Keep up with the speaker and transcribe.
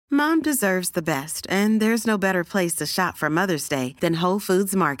Mom deserves the best, and there's no better place to shop for Mother's Day than Whole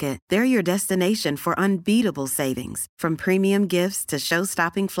Foods Market. They're your destination for unbeatable savings, from premium gifts to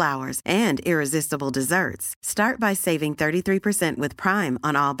show-stopping flowers and irresistible desserts. Start by saving 33% with Prime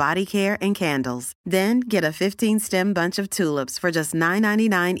on all body care and candles. Then get a 15-stem bunch of tulips for just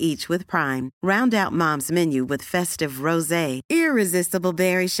 $9.99 each with Prime. Round out Mom's menu with festive rosé, irresistible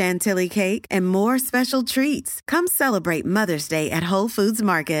berry chantilly cake, and more special treats. Come celebrate Mother's Day at Whole Foods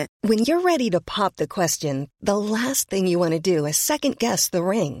Market. When you're ready to pop the question, the last thing you want to do is second-guess the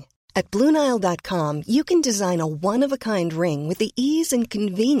ring. At BlueNile.com, you can design a one-of-a-kind ring with the ease and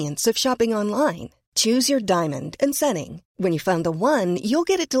convenience of shopping online. Choose your diamond and setting. When you find the one, you'll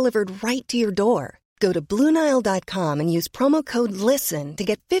get it delivered right to your door. Go to BlueNile.com and use promo code LISTEN to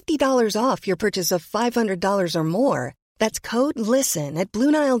get $50 off your purchase of $500 or more. That's code LISTEN at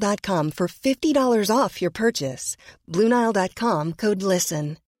BlueNile.com for $50 off your purchase. BlueNile.com, code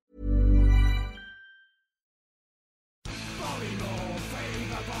LISTEN.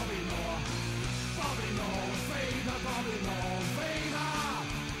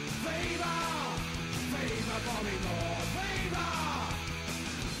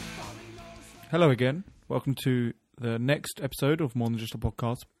 Hello again. Welcome to the next episode of More Than Just a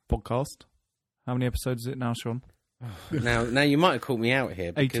Podcast. How many episodes is it now, Sean? Now you might have called me out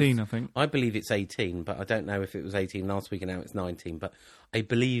here. 18, I think. I believe it's 18, but I don't know if it was 18 last week and now it's 19. But I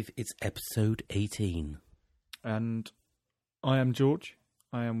believe it's episode 18. And I am George.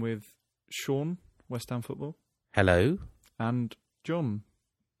 I am with Sean, West Ham Football. Hello. And John,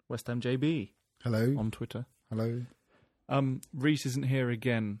 West Ham JB. Hello. On Twitter. Hello. Reese isn't here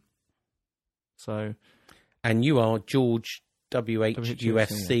again. So, and you are George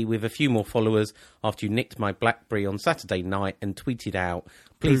WHUFC with a few more followers after you nicked my BlackBerry on Saturday night and tweeted out,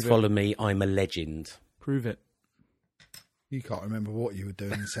 "Please follow me, I'm a legend." Prove it. You can't remember what you were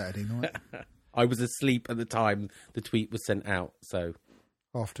doing Saturday night. I was asleep at the time the tweet was sent out, so...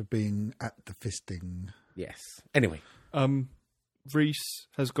 After being at the fisting. Yes. Anyway. Reese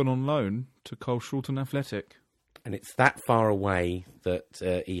has gone on loan to Carshalton Athletic. And it's that far away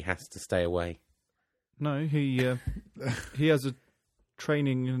that he has to stay away. No, he has a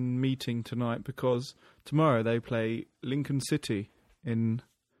training and meeting tonight because tomorrow they play Lincoln City in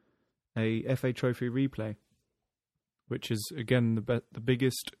a FA Trophy replay, which is, again, the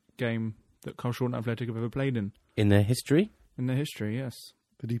biggest game that Carshalton Athletic have ever played in. In their history? In their history, yes.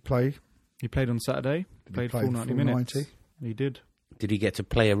 Did he play? He played on Saturday. Played full 90 minutes. 90? He did. Did he get to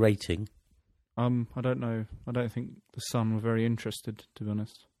play a rating? I don't know. I don't think the Sun were very interested, to be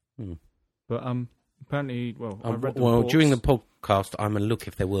honest. But apparently, I read the reports. During the podcast, I'm going to look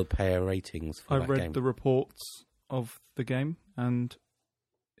if there were player ratings for that game. I read the reports of the game, and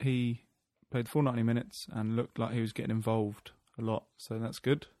he played full 90 minutes and looked like he was getting involved a lot, so that's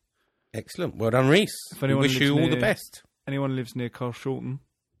good. Excellent. Well done, Reese. We wish you all the best. Anyone lives near Carshalton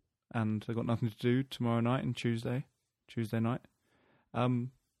and they've got nothing to do tomorrow night and Tuesday night,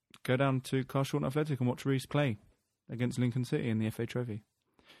 go down to Carshalton Athletic and watch Reese play against Lincoln City in the FA Trophy.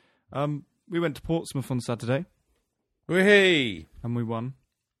 We went to Portsmouth on Saturday. Whee! And we won.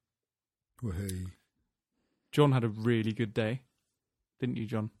 Whee! John had a really good day, didn't you,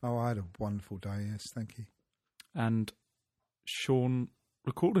 John? Oh, I had a wonderful day, yes, thank you. And Sean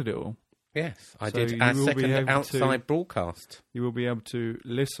recorded it all. Yes, I did our second outside broadcast. You will be able to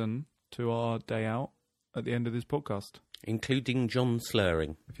listen to our day out at the end of this podcast. Including John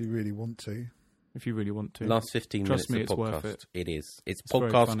slurring. If you really want to. Last 15 Trust minutes me, of podcast. Worth it. It is. It's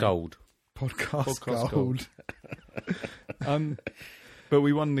podcast gold. Podcast gold. But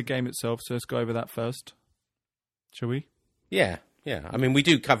we won the game itself, so let's go over that first. Shall we? Yeah. I mean, we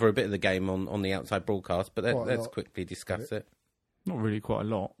do cover a bit of the game on the outside broadcast, but let's quickly discuss it. Not really quite a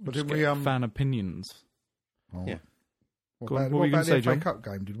lot. But did we fan opinions? Oh. Yeah. What about the FA Cup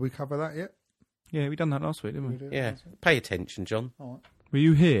game? Did we cover that yet? Yeah, we done that last week, didn't we? Yeah. Pay attention, John. All right. Were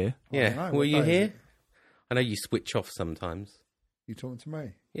you here? Yeah. Were you here? I know you switch off sometimes. You talking to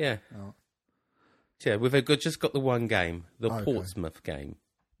me? Yeah. Oh. Yeah, we've just got the one game, the Portsmouth game,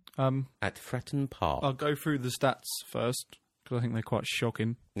 at Fratton Park. I'll go through the stats first, because I think they're quite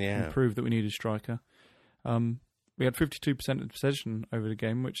shocking. Yeah. And prove that we need a striker. We had 52% of possession over the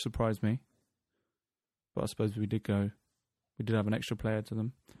game, which surprised me. But I suppose we did have an extra player to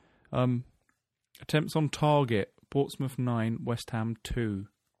them. Attempts on target, Portsmouth 9, West Ham 2.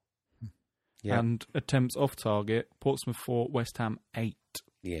 Yep. And attempts off target, Portsmouth 4, West Ham 8.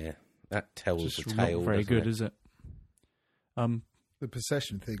 Yeah, that tells the tale. Not very good, is it? The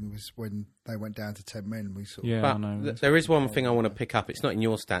possession thing was when they went down to 10 men. I know. There is one thing I want to pick up. It's not in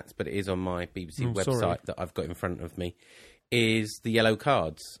your stats, but it is on my BBC website that I've got in front of me. is the yellow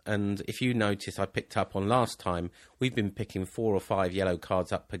cards. And if you notice, I picked up on last time, we've been picking 4 or 5 yellow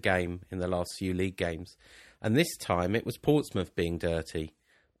cards up per game in the last few league games. And this time it was Portsmouth being dirty.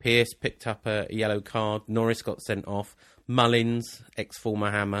 Pearce picked up a yellow card. Norris got sent off. Mullins,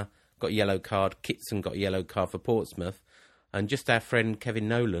 ex-former Hammer, got a yellow card. Kitson got a yellow card for Portsmouth. And just our friend Kevin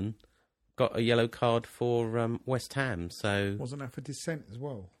Nolan got a yellow card for West Ham. So wasn't that for dissent as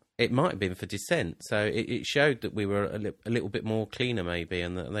well? It might have been for dissent. So it showed that we were a little bit more cleaner, maybe,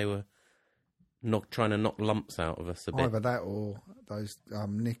 and that they were not trying to knock lumps out of us a bit. Either that or those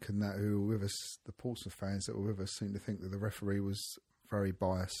Nick and that who were with us, the Portsmouth fans that were with us, seemed to think that the referee was very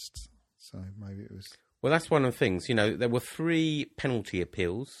biased. So maybe it was. Well, that's one of the things. You know, there were 3 penalty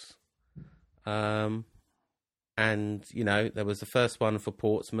appeals. And, you know, there was the first one for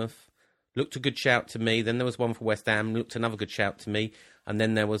Portsmouth. Looked a good shout to me. Then there was one for West Ham. Looked another good shout to me. And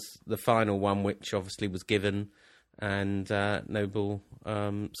then there was the final one, which obviously was given, and Noble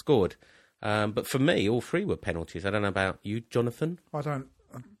scored. But for me, all 3 were penalties. I don't know about you, Jonathan. I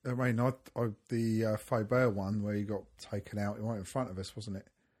mean, the Faber one where he got taken out right in front of us, wasn't it?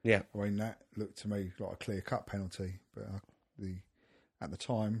 Yeah. I mean, that looked to me like a clear-cut penalty. But at the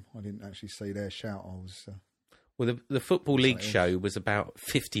time, I didn't actually see their shout. I was... Well, the Football League show was about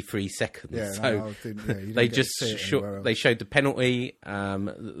 53 seconds. Yeah, so they just they showed the penalty,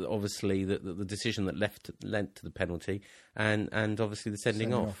 obviously the decision that led to the penalty, and obviously the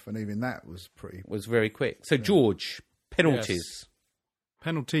sending off. And even that was very quick. So George, penalties.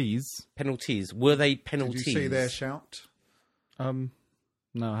 Yes. Penalties. Were they penalties? Did you see their shout? No,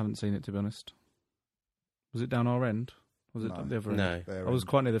 I haven't seen it, to be honest. Was it down our end? Was it the other end? No. I was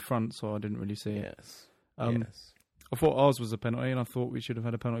quite near the front, so I didn't really see it. Yes. I thought ours was a penalty, and I thought we should have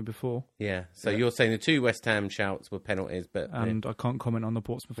had a penalty before. Yeah. So you're saying the 2 West Ham shouts were penalties, but I can't comment on the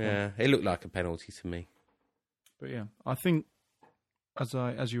Portsmouth one. Yeah, it looked like a penalty to me. But yeah, I think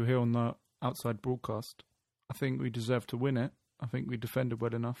as you hear on the outside broadcast, I think we deserved to win it. I think we defended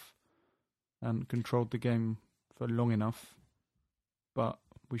well enough and controlled the game for long enough, but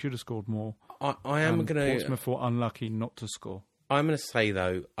we should have scored more. I am going to... Portsmouth were unlucky not to score. I'm going to say,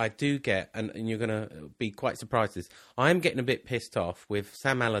 though, I do get, and you're going to be quite surprised at this, I'm getting a bit pissed off with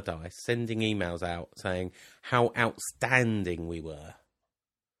Sam Allardyce sending emails out saying how outstanding we were.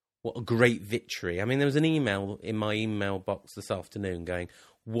 What a great victory. I mean, there was an email in my email box this afternoon going,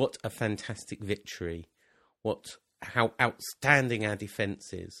 what a fantastic victory. How outstanding our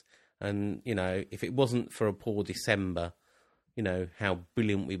defence is. And, you know, if it wasn't for a poor December, you know, how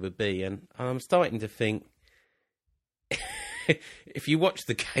brilliant we would be. And I'm starting to think... if you watch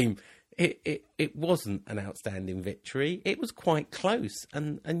the game, it wasn't an outstanding victory. It was quite close,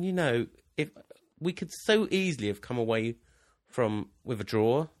 and you know, if we could so easily have come away with a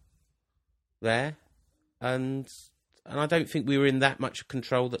draw there, and I don't think we were in that much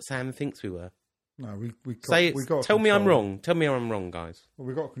control that Sam thinks we were. No, we got. Say it. We got tell control. me I'm wrong. Tell me I'm wrong, guys.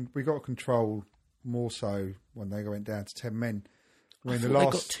 Well, we got control more so when they went down to 10 men. I mean, they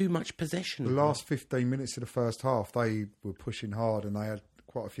got too much possession. The last 15 minutes of the first half, they were pushing hard and they had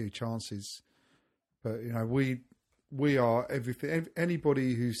quite a few chances. But, you know, we are everything.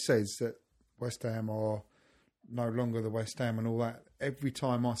 Anybody who says that West Ham are no longer the West Ham and all that, every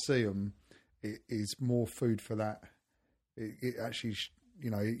time I see them, it is more food for that. It actually, you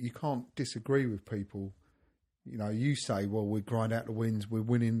know, you can't disagree with people. You know, you say, well, we grind out the wins, we're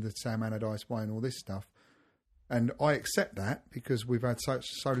winning the Sam Allardyce way and all this stuff. And I accept that because we've had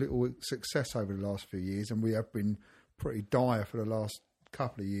so little success over the last few years, and we have been pretty dire for the last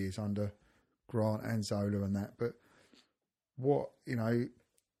couple of years under Grant and Zola and that. But what, you know,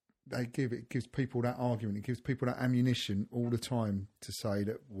 it gives people that argument, it gives people that ammunition all the time to say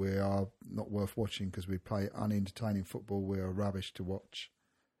that we are not worth watching because we play unentertaining football, we are rubbish to watch.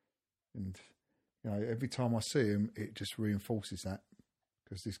 And, you know, every time I see him, it just reinforces that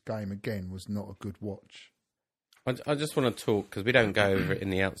because this game again was not a good watch. I just want to talk, because we don't go over it in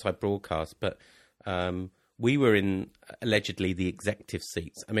the outside broadcast, but we were in, allegedly, the executive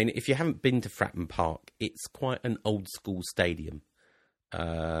seats. I mean, if you haven't been to Fratton Park, it's quite an old-school stadium,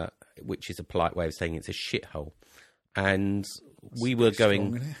 which is a polite way of saying it's a shithole. And we were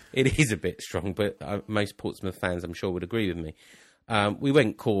going... Strong, it is a bit strong, but most Portsmouth fans, I'm sure, would agree with me. We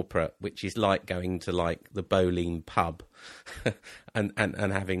went corporate, which is like going to like the Bowling pub and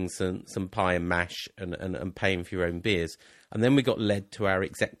having some pie and mash and paying for your own beers. And then we got led to our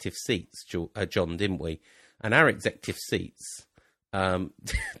executive seats, John, didn't we? And our executive seats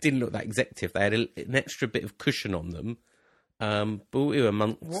didn't look that executive. They had an extra bit of cushion on them. But we were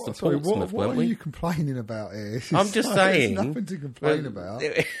amongst the Portsmouth, weren't we? What are you complaining about here? I'm just saying. There's nothing to complain about.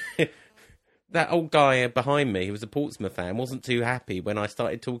 that old guy behind me, who was a Portsmouth fan, wasn't too happy when I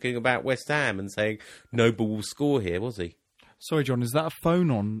started talking about West Ham and saying Noble will score here, was he? Sorry, John, is that a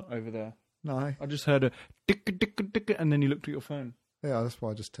phone on over there? No. I just heard a dick, and then you looked at your phone. Yeah, that's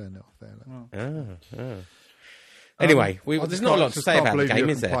why I just turned it off there. Oh. Anyway, there's not a lot to say about the game,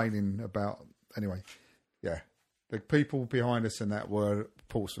 is there? Complaining about, anyway, yeah. The people behind us and that were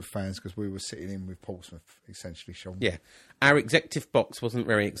Portsmouth fans because we were sitting in with Portsmouth, essentially, Sean. Yeah. Our executive box wasn't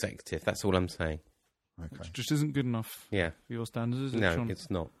very executive, that's all I'm saying. Okay. Which just isn't good enough for your standards, is it, No, Sean? it's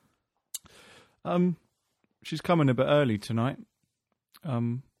not. She's coming a bit early tonight.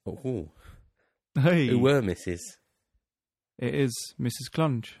 Oh. Hey. Who were Mrs.? It is Mrs.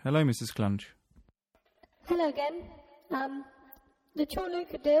 Clunge. Hello, Mrs. Clunge. Hello again. The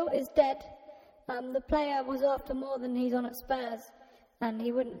Chorluka deal is dead. The player was after more than he's on at Spurs, and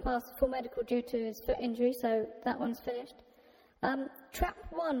he wouldn't pass the full medical due to his foot injury, so that one's finished. Trap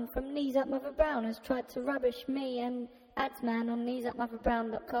 1 from Knees Up Mother Brown has tried to rubbish me and Adsman on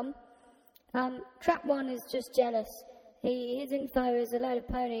kneesupmotherbrown.com. Trap 1 is just jealous. His info is a load of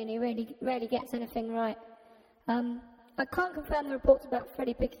pony, and he really rarely gets anything right. I can't confirm the reports about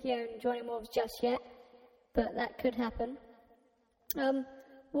Freddie Piccione joining Wolves just yet, but that could happen.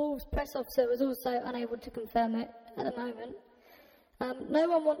 Wolves press officer was also unable to confirm it at the moment. No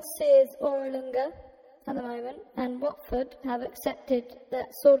one wants Sears or Ilunga at the moment, and Watford have accepted that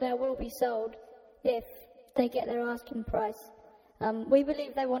Sordell will be sold if they get their asking price. We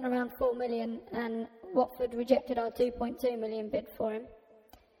believe they want around 4 million, and Watford rejected our 2.2 million bid for him.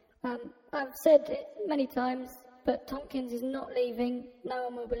 I've said it many times, but Tompkins is not leaving. No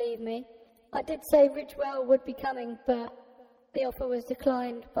one will believe me. I did say Ridgewell would be coming, but the offer was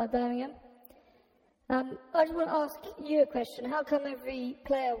declined by Birmingham. I just want to ask you a question. How come every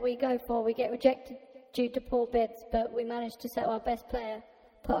player we go for, we get rejected due to poor bids, but we managed to sell our best player,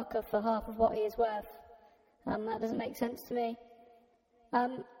 Parker, for half of what he is worth? That doesn't make sense to me.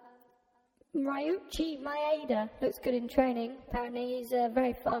 Ryuichi Maeda looks good in training. Apparently he's a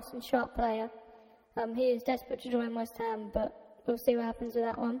very fast and sharp player. He is desperate to join West Ham, but we'll see what happens with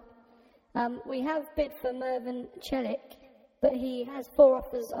that one. We have bid for Mervyn Celik, but he has 4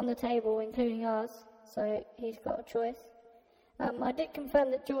 offers on the table, including ours, so he's got a choice. I did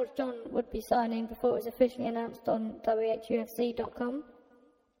confirm that George John would be signing before it was officially announced on WHUFC.com.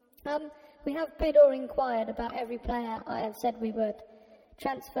 We have bid or inquired about every player I have said we would.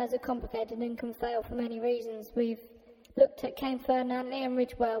 Transfers are complicated and can fail for many reasons. We've looked at Kane Ferdinand, Liam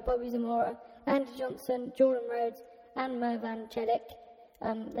Ridgewell, Bobby Zamora, Andy Johnson, Jordan Rhodes and Mervan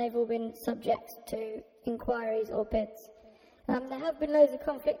Celik. They've all been subject to inquiries or bids. There have been loads of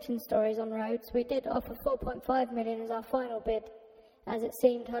conflicting stories on Rhodes. We did offer 4.5 million as our final bid, as it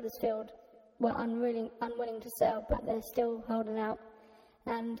seemed Huddersfield were unwilling to sell, but they're still holding out.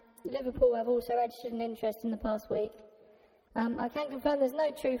 And Liverpool have also registered an interest in the past week. I can confirm there's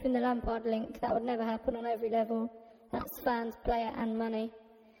no truth in the Lampard link. That would never happen on every level. That's fans, player and money.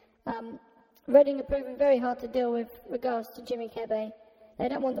 Reading are proving very hard to deal with regards to Jimmy Kebe. They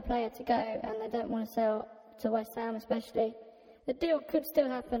don't want the player to go, and they don't want to sell to West Ham especially. The deal could still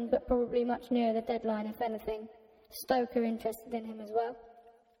happen, but probably much nearer the deadline if anything. Stoke are interested in him as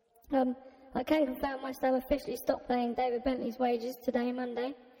well. I can confirm West Ham officially stopped paying David Bentley's wages today,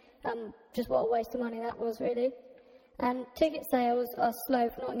 Monday. Just what a waste of money that was, really. And ticket sales are slow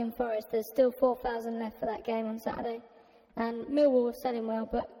for Nottingham Forest. There's still 4,000 left for that game on Saturday. And Millwall are selling well,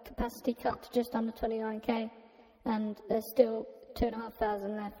 but capacity cut to just under 29k. And there's still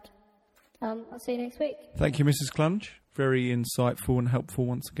 2,500 left. I'll see you next week. Thank you, Mrs. Clunge. Very insightful and helpful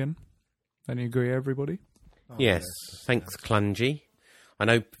once again. Don't you agree, everybody? Yes. Thanks, Clungy. I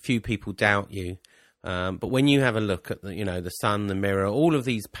know few people doubt you, but when you have a look at the Sun, the Mirror, all of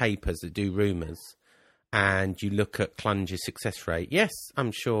these papers that do rumours, and you look at Clunge's success rate, yes,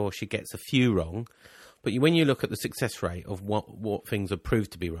 I'm sure she gets a few wrong, but when you look at the success rate of what things are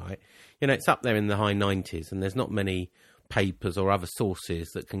proved to be right, it's up there in the high 90s, and there's not many papers or other sources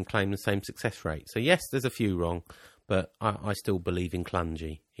that can claim the same success rate. So yes, there's a few wrong, but I still believe in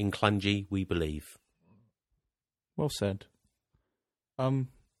Clungy. In Clungy, we believe. Well said.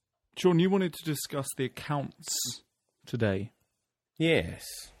 Sean, you wanted to discuss the accounts today. Yes.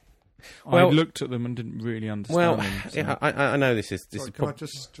 Well, I looked at them and didn't really understand them. So. Yeah, I know this is... Can I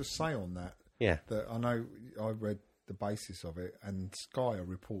just say on that? Yeah. That I know I read the basis of it, and Sky are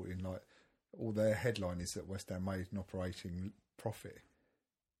reporting all their headline is that West Ham made an operating profit.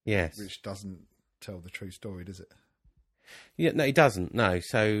 Yes. Which doesn't tell the true story, does it? Yeah, no, it doesn't. No.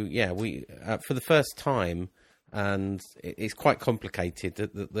 So yeah, we for the first time, and it's quite complicated.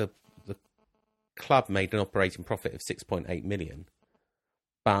 The club made an operating profit of 6.8 million,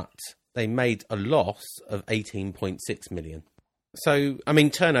 but they made a loss of 18.6 million. So, I mean,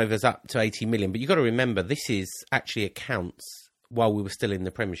 turnover's up to 80 million, but you've got to remember this is actually accounts while we were still in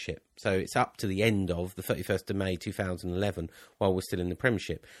the Premiership. So it's up to the end of the 31st of May 2011 while we're still in the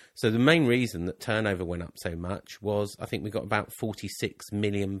Premiership. So the main reason that turnover went up so much was I think we got about £46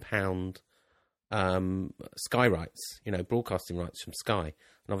 million Sky rights, broadcasting rights from Sky.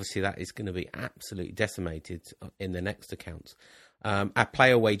 And obviously that is going to be absolutely decimated in the next accounts. Our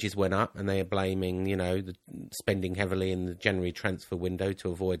player wages went up, and they are blaming, the spending heavily in the January transfer window to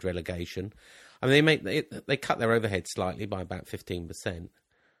avoid relegation. I mean, they cut their overhead slightly by about 15%,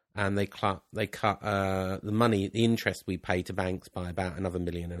 and they cut the money, the interest we pay to banks by about another £1.5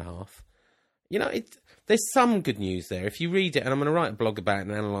 million. There's some good news there. If you read it, and I'm going to write a blog about it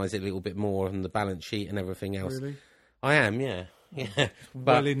and analyse it a little bit more on the balance sheet and everything else. Really? I am, yeah. Yeah,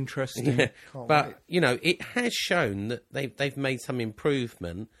 well, interesting. Yeah, but it has shown that they've made some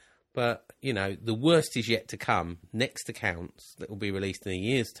improvement. But the worst is yet to come. Next accounts that will be released in a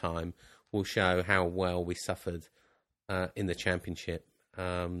year's time will show how well we suffered in the Championship,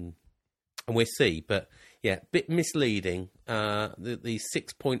 and we'll see. But yeah, a bit misleading. The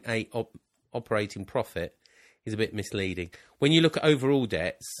 6.8 operating profit is a bit misleading. When you look at overall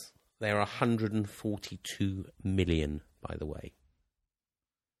debts, they are 142 million. By the way.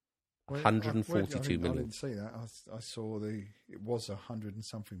 142 million. I didn't see that. I saw it was 100 and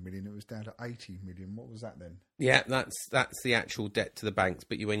something million. It was down to 80 million. What was that then? Yeah, that's the actual debt to the banks.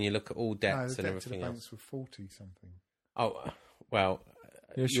 But when you look at all debts and everything else, the banks were 40 something. Oh well.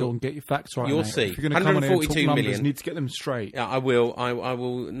 Yeah, Sean, get your facts right. You'll mate. see. If you're going to come on here and talk numbers, million. You need to get them straight. Yeah, I will. I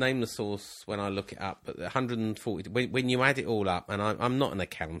will name the source when I look it up. But 140. When you add it all up, and I'm not an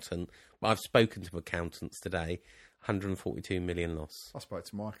accountant, but I've spoken to accountants today. 142 million loss. I spoke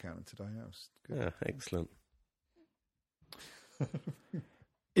to my accountant today. That was good. Yeah, excellent.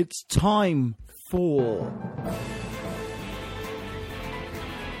 It's time for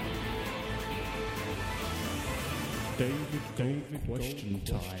David question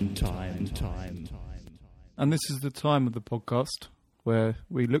time. And this is the time of the podcast where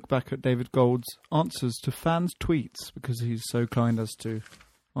we look back at David Gold's answers to fans' tweets because he's so kind as to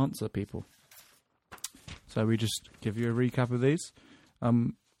answer people. So we just give you a recap of these.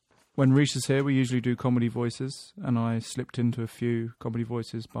 When Reece is here, we usually do comedy voices, and I slipped into a few comedy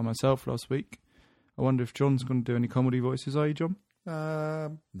voices by myself last week. I wonder if John's going to do any comedy voices. Are you, John?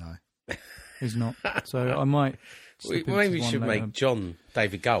 No. He's not. So I might. Maybe we should make John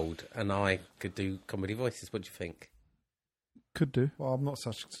David Gold, and I could do comedy voices. What do you think? Could do. Well, I'm not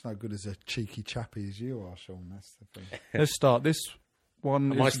so good as a cheeky chappy as you are, Sean. That's the thing. Let's start. This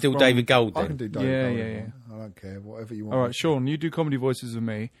one. Am I still from David Gold then? I can do David Gold. Yeah. I don't care. Whatever you want. All right, Sean, you do comedy voices with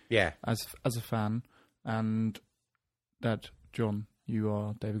me. Yeah. As a fan, and Dad, John, you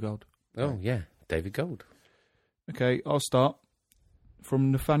are David Gold. Oh yeah, David Gold. Okay, I'll start.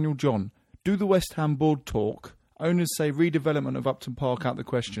 From Nathaniel John. Do the West Ham board talk? Owners say redevelopment of Upton Park out the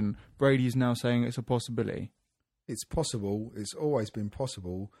question. Brady is now saying it's a possibility. It's possible. It's always been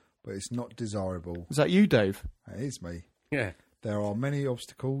possible, but it's not desirable. Is that you, Dave? It is me. Yeah. There are many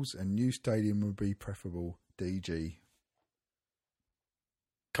obstacles, and new stadium would be preferable. DG.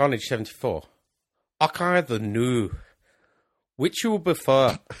 Carnage 74. I either knew which you would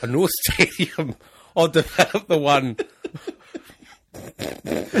prefer, a new stadium or develop the one.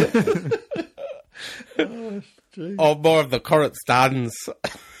 Or more of the current stands.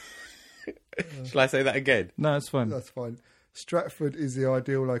 Shall I say that again? No, it's fine. That's fine. Stratford is the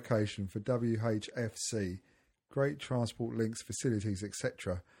ideal location for WHFC. Great transport links, facilities,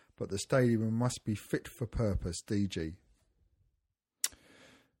 etc. But the stadium must be fit for purpose. DG.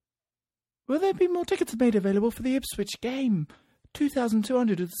 Will there be more tickets made available for the Ipswich game?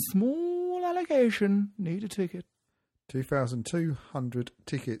 2,200 is a small allocation. Need a ticket. 2,200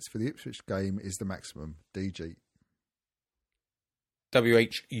 tickets for the Ipswich game is the maximum. DG.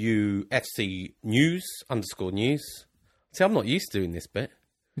 WHUFC News _news. See, I'm not used to doing this bit.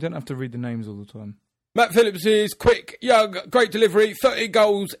 You don't have to read the names all the time. Matt Phillips is quick, young, great delivery, 30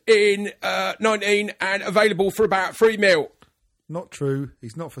 goals in 19 and available for about £3 million. Not true.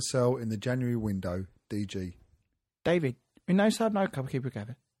 He's not for sale in the January window. DG. David, with no sub, no keeper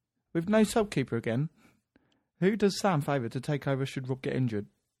again. With no sub-keeper again, who does Sam favour to take over should Rob get injured?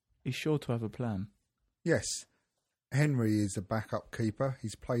 He's sure to have a plan. Yes. Henry is a backup keeper.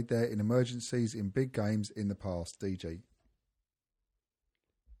 He's played there in emergencies in big games in the past. DG.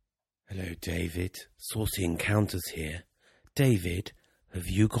 Hello, David. Saucy Encounters here. David, have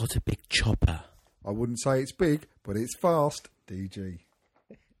you got a big chopper? I wouldn't say it's big, but it's fast. DG.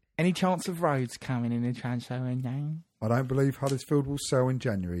 Any chance of Rhodes coming in the transfer window? I don't believe Huddersfield will sell in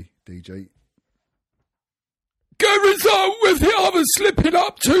January, DG. Good result with the others slipping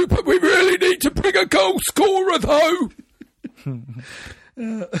up too, but we really need to bring a goal scorer though.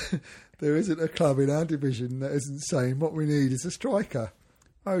 There isn't a club in our division that isn't saying what we need is a striker.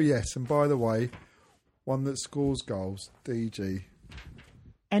 Oh yes, and by the way, one that scores goals, DG.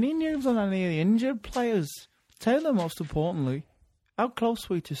 Any news on any of the injured players? Taylor, most importantly. How close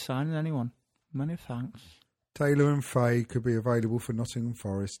were we to signing anyone? Many thanks. Taylor and Faye could be available for Nottingham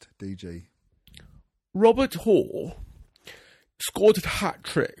Forest, DG. Robert Hall scored a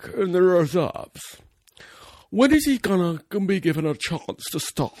hat-trick in the reserves. When is he gonna be given a chance to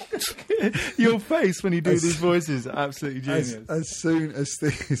start? Your face when you do these voices, absolutely genius. As soon as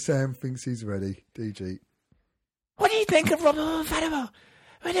Sam thinks he's ready, DG. What do you think of Robert Fadimal?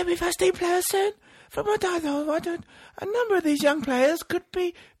 Will he be first team player soon? From what I know, a number of these young players could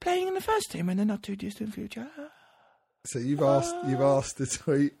be playing in the first team in the not too distant future. So you've asked the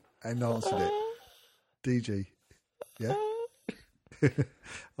tweet and answered it. DG. Yeah?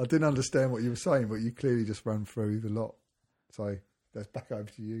 I didn't understand what you were saying, but you clearly just ran through the lot. So that's back over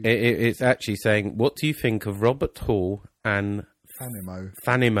to you. It's actually saying, what do you think of Robert Hall and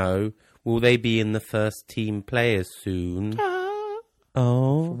Fanimo? Will they be in the first team players soon?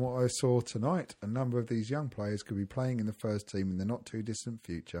 From what I saw tonight, a number of these young players could be playing in the first team in the not too distant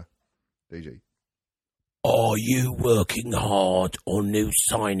future. DG. Are you working hard on new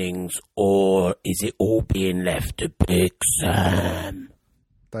signings, or is it all being left to Big Sam?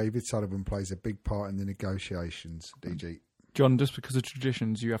 David Sullivan plays a big part in the negotiations, DG. John, just because of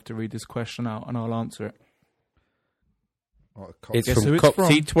traditions, you have to read this question out and I'll answer it. Right, It's from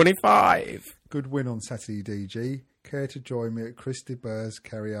Coxie25. Good win on Saturday, DG. Care to join me at Chris de Burr's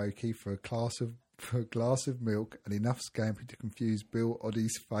karaoke for a glass of milk and enough scampi to confuse Bill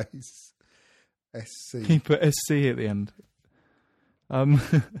Oddie's face? SC. He put SC at the end.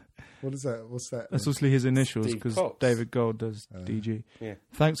 What is that? What's that? That's obviously his initials Steve because Cox. David Gold does DG. Yeah.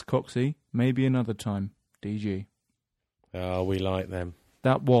 Thanks, Coxie. Maybe another time. DG. Oh, we like them.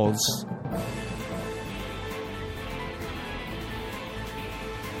 That was...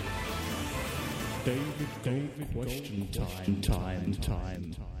 David, question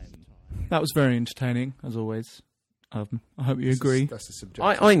time. That was very entertaining, as always. I hope you agree. That's a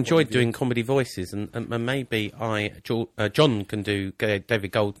subjective I enjoyed point of view. doing comedy voices, and maybe John can do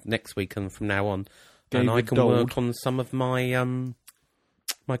David Gold next week and from now on, and I David can Gold. work on some of my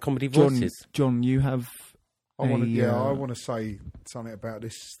my comedy voices. John, you have... I want to say something about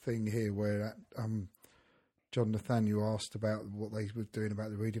this thing here where John Nathaniel asked about what they were doing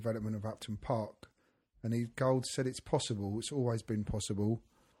about the redevelopment of Upton Park, and Gold said it's possible. It's always been possible,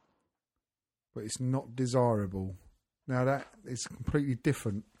 but it's not desirable. Now that is completely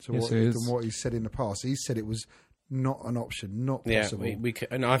different to than what he said in the past. He said it was not an option, not possible. Yeah, we could,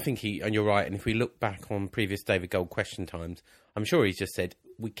 and I think and you're right. And if we look back on previous David Gold question times, I'm sure he's just said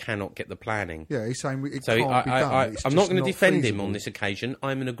we cannot get the planning. Yeah, he's saying it So can't be done. I'm not going to defend him on this occasion.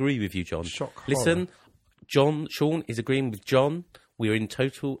 I'm going to agree with you, John. Shock Listen, Sean is agreeing with John. We're in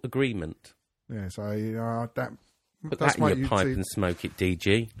total agreement. Yeah, so that. Put that's that in your pipe and smoke it,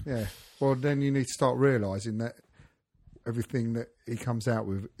 DG. Yeah. Well, then you need to start realising that everything that he comes out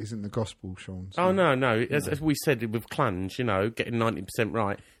with isn't the gospel, Sean. So, Oh, no. As we said with Clunge, getting 90%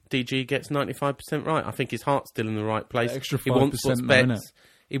 right, DG gets 95% right. I think his heart's still in the right place. The extra He wants 5% what's though, best. innit?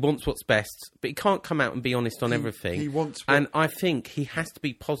 He wants what's best, but he can't come out and be honest on everything. He wants and I think he has to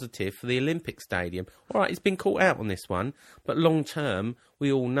be positive for the Olympic Stadium. All right, he's been caught out on this one, but long term, we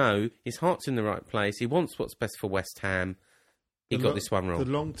all know his heart's in the right place. He wants what's best for West Ham. He got this one wrong.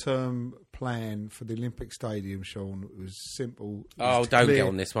 The long-term plan for the Olympic Stadium, Sean, was simple. Oh, don't get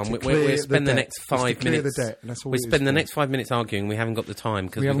on this one. We'll spend the next 5 minutes. We spend the next 5 minutes arguing. We haven't got the time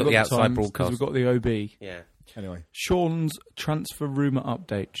because we've got the outside broadcast. We've got the OB. Yeah. Anyway, Sean's transfer rumour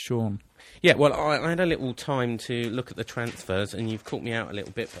update. Sean. Yeah, well, I had a little time to look at the transfers, and you've caught me out a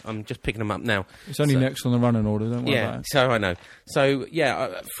little bit, but I'm just picking them up now. It's only next on the running order, don't worry about it. So I know. So,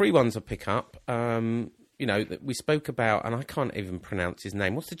 three ones I'll pick up. That we spoke about, and I can't even pronounce his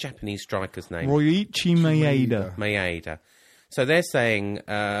name. What's the Japanese striker's name? Ryoichi Maeda. Maeda. So they're saying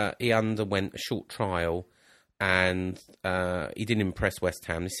he underwent a short trial and he didn't impress West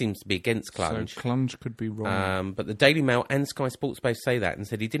Ham. This seems to be against Clunge. So Clunge could be wrong. But the Daily Mail and Sky Sports both say that and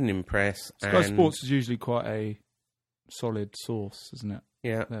said he didn't impress. Sky Sports is usually quite a solid source, isn't it?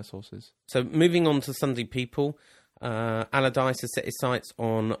 Yeah. Their sources. So moving on to Sunday People, Allardyce has set his sights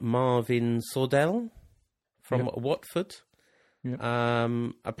on Marvin Sordell from Watford. Yep.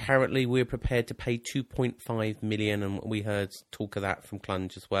 Apparently we're prepared to pay 2.5 million, and we heard talk of that from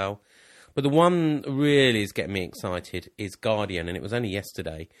Clunge as well. But the one that really is getting me excited is Guardian, and it was only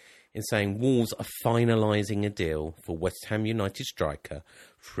yesterday, in saying Wolves are finalising a deal for West Ham United striker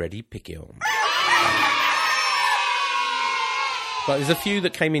Freddie Piquionne. But there's a few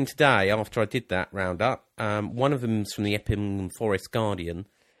that came in today after I did that roundup. One of them's from the Epping Forest Guardian,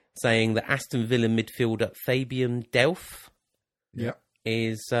 saying that Aston Villa midfielder Fabian Delph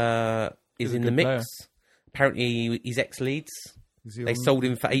is in the mix. player. Apparently, he's ex-Leeds. They sold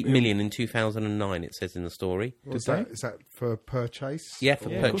him for $8 million in 2009, it says in the story. Is that for purchase? Yeah, for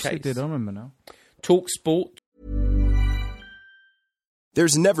Yeah, of purchase. course they did. I remember now. Talk Sport.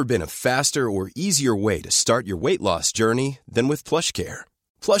 There's never been a faster or easier way to start your weight loss journey than with PlushCare.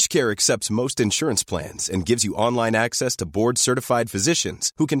 PlushCare accepts most insurance plans and gives you online access to board-certified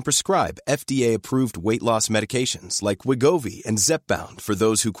physicians who can prescribe FDA-approved weight loss medications like Wegovy and Zepbound for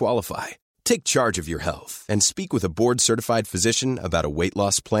those who qualify. Take charge of your health and speak with a board-certified physician about a weight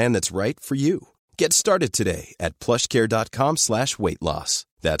loss plan that's right for you. Get started today at plushcare.com/weight loss.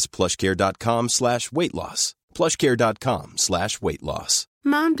 That's plushcare.com/weight loss. plushcare.com/weight loss.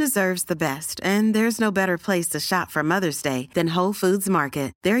 Mom deserves the best, and there's no better place to shop for Mother's Day than Whole Foods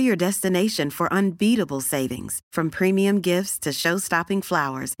Market. They're your destination for unbeatable savings, from premium gifts to show-stopping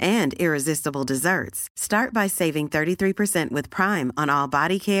flowers and irresistible desserts. Start by saving 33% with Prime on all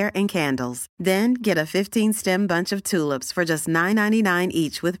body care and candles. Then get a 15-stem bunch of tulips for just $9.99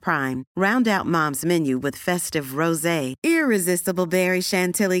 each with Prime. Round out Mom's menu with festive rosé, irresistible berry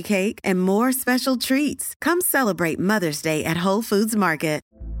chantilly cake, and more special treats. Come celebrate Mother's Day at Whole Foods Market.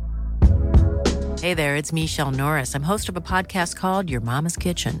 Hey there, it's Michelle Norris. I'm host of a podcast called Your Mama's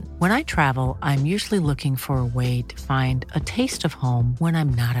Kitchen. When I travel, I'm usually looking for a way to find a taste of home when I'm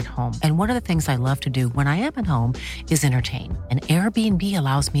not at home. And one of the things I love to do when I am at home is entertain. And Airbnb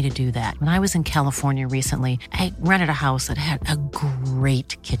allows me to do that. When I was in California recently, I rented a house that had a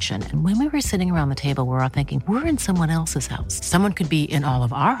great kitchen. And when we were sitting around the table, we were all thinking, we're in someone else's house. Someone could be in all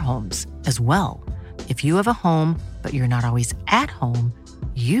of our homes as well. If you have a home, but you're not always at home,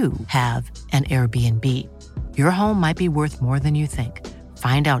 you have an Airbnb. Your home might be worth more than you think.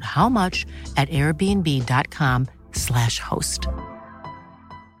 Find out how much at airbnb.com/host.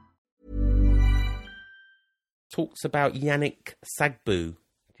 Talks about Yannick Sagbu. Do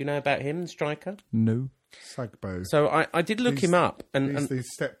you know about him, the striker? No. Sagbo. So I did look him up. He's the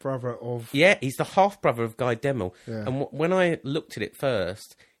stepbrother of... Yeah, he's the half-brother of Guy Demel. Yeah. And when I looked at it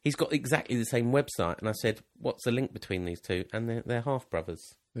first, he's got exactly the same website. And I said, what's the link between these two? And they're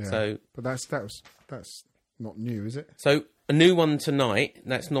half-brothers. Yeah. So, but that's not new, is it? So a new one tonight.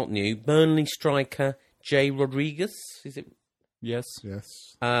 That's not new. Burnley striker Jay Rodriguez. Is it? Yes. Yes.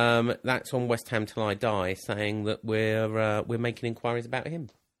 That's on West Ham Till I Die, saying that we're making inquiries about him.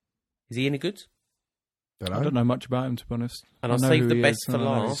 Is he any good? I don't know much about him, to be honest. And I'll know save who the he best is, for and I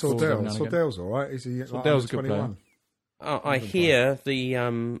know he last. scores every now and again. Sordell's all right. Is he? Sordell's a good player. 21? I hear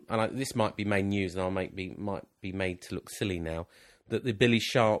this might be made news, and might be made to look silly now, that the Billy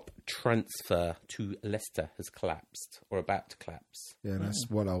Sharp transfer to Leicester has collapsed, or about to collapse. Yeah, that's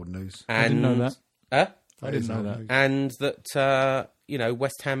well old news. I didn't know that. I didn't is know old that. news. And that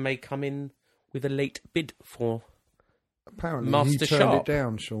West Ham may come in with a late bid for. Apparently, Master he turned Sharp. it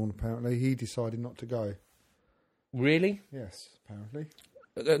down, Sean. Apparently, he decided not to go. Really? Yes, apparently.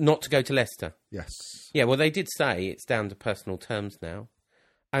 Not to go to Leicester? Yes. Yeah, well, they did say it's down to personal terms now.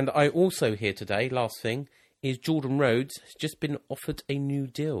 And I also hear today, last thing, is Jordan Rhodes has just been offered a new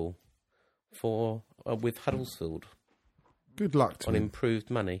deal for with Huddersfield Good luck to on him. improved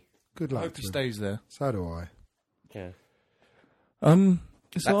money. Good I luck hope to he him. stays there. So do I. Yeah.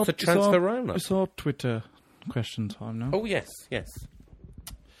 It's That's for transfer roundup. It's our Twitter question time now. Oh, yes.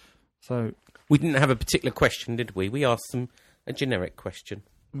 So We didn't have a particular question, did we? We asked them a generic question.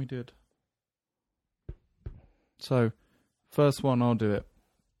 we did. So, first one, I'll do it,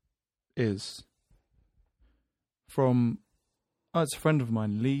 is from, it's a friend of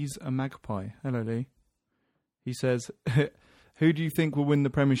mine, Lee's a Magpie. Hello, Lee. He says, who do you think will win the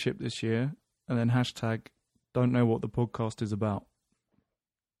Premiership this year? And then hashtag, don't know what the podcast is about.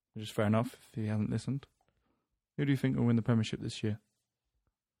 Which is fair enough if he hasn't listened. Who do you think will win the Premiership this year?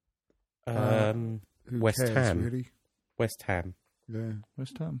 Who West cares, Ham. really? West Ham. Yeah.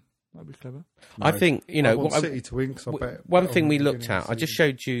 West Ham. That'd be clever. I think, I want City to win, 'cause I bet... one bet thing on we the looked beginning of at, the I just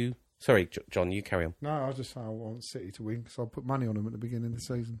season. showed you... Sorry, John, you carry on. No, I was just saying I want City to win, because I put money on them at the beginning of the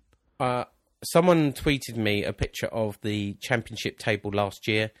season. Someone tweeted me a picture of the championship table last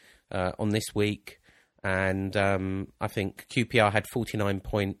year on This Week, and I think QPR had 49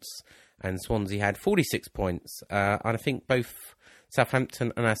 points and Swansea had 46 points. And I think both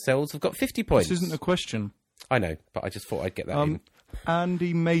Southampton and ourselves have got 50 points. This isn't a question. I know, but I just thought I'd get that in.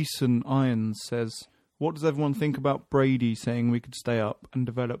 Andy Mason Irons says, what does everyone think about Brady saying we could stay up and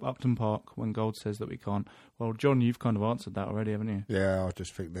develop Upton Park when Gold says that we can't? Well, John, you've kind of answered that already, haven't you? Yeah, I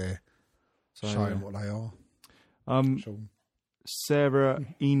just think they're showing what they are. Sarah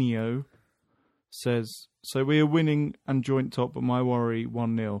Enio says, so we are winning and joint top, but my worry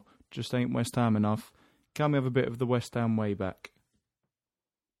 1-0. Just ain't West Ham enough. Can we have a bit of the West Ham way back?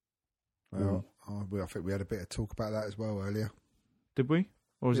 Well, I think we had a bit of talk about that as well earlier. Did we?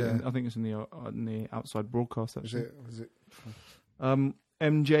 Or is it? I think it's in the outside broadcast. Actually, Was it?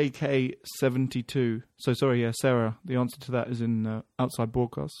 MJK72. So sorry, Sarah. The answer to that is in outside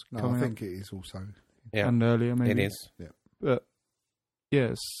broadcast. No, I think it is also. Yeah, and earlier maybe it is. Yeah, but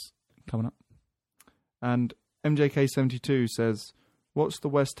yes, coming up. And MJK72 says, what's the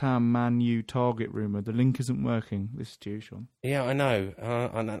West Ham Man U target rumour? The link isn't working. This is to you, Sean. Yeah, I know.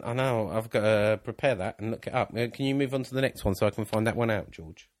 I know. I've got to prepare that and look it up. Can you move on to the next one so I can find that one out,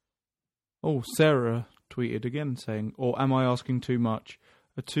 George? Oh, Sarah tweeted again saying, or am I asking too much?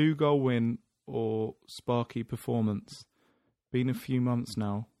 A 2-goal win or sparky performance? Been a few months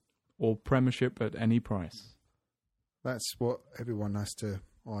now. Or Premiership at any price? That's what everyone has to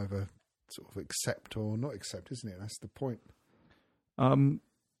either sort of accept or not accept, isn't it? That's the point.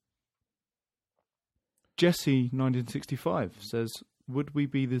 Jesse 1965 says, would we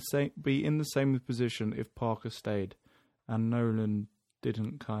be in the same position if Parker stayed and Nolan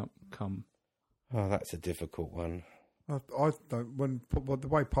didn't come? Oh, that's a difficult one. I don't. The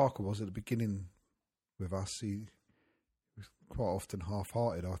way Parker was at the beginning with us, he was quite often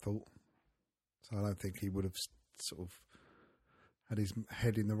half-hearted, I thought. So I don't think he would have sort of had his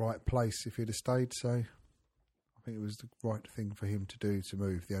head in the right place if he'd have stayed. So I think it was the right thing for him to do, to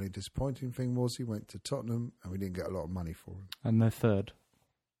move. The only disappointing thing was he went to Tottenham and we didn't get a lot of money for him. And they're third.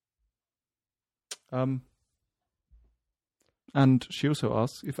 And she also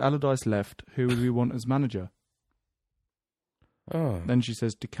asks, if Allardyce left, who would we want as manager? Oh. Then she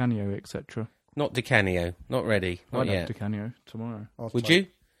says Di Canio, etc. Not Di Canio. Not ready. Not I'd yet. have Di Canio tomorrow. Would you?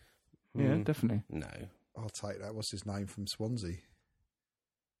 Yeah, definitely. No. I'll take that. What's his name from Swansea?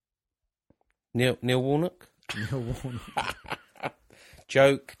 Neil Warnock? Neil Warnock.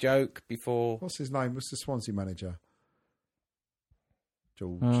 Joke before. What's his name? What's the Swansea manager?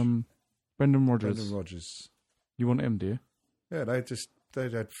 George. Brendan Rodgers. Brendan Rodgers. You want him, do you? Yeah, they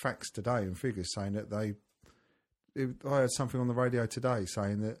had facts today and figures saying that I heard something on the radio today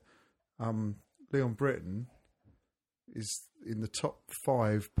saying that Leon Britton is in the top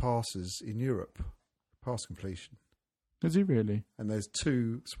 5 passers in Europe, pass completion. Is he really? And there's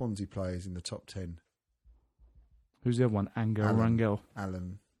 2 Swansea players in the top 10. Who's the other one? Rangel.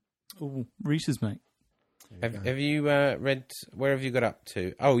 Alan. Oh, Reese's mate. Have you read, where have you got up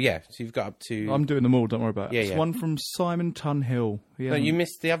to? Oh, yeah, so you've got up to... I'm doing them all, don't worry about it. Yeah, It's one from Simon Tunhill. No, you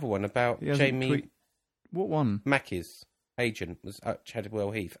missed the other one about Jamie... What one? Mackie's agent was at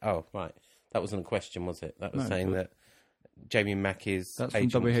Chadwell Heath. Oh, right. That wasn't a question, was it? That was saying that Jamie Mackie's agent...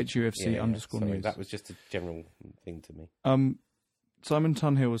 That's from WHUFC _news. That was just a general thing to me. Simon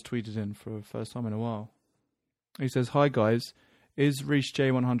Tunhill was tweeted in for the first time in a while. He says, hi guys, is Reece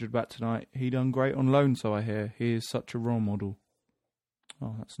J100 back tonight? He done great on loan, so I hear. He is such a role model.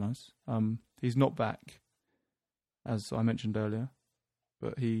 Oh, that's nice. He's not back, as I mentioned earlier,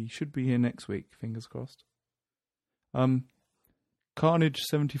 but he should be here next week, fingers crossed.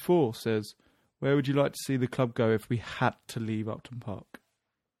 Carnage74 says, where would you like to see the club go if we had to leave Upton Park?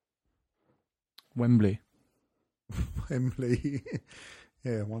 Wembley. Wembley.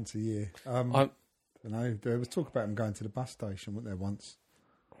 Yeah, once a year. I don't know. There was talk about him going to the bus station, wasn't there, once?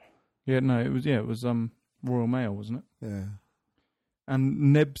 Yeah, no, it was Royal Mail, wasn't it? Yeah.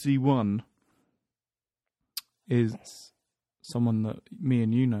 And Nebsy1 is someone that me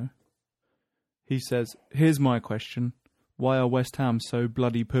and you know. He says, here's my question. Why are West Ham so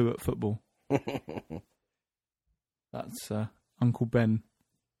bloody poo at football? That's Uncle Ben.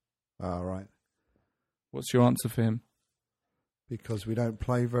 Oh, right. What's your answer for him? Because we don't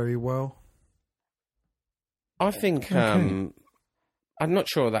play very well. I think I'm not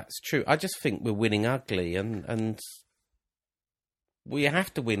sure that's true. I just think we're winning ugly, and we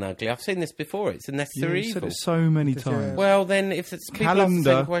have to win ugly. I've seen this before. It's a necessary evil. You've said it so many times. Yeah. Well, then if it's people ask the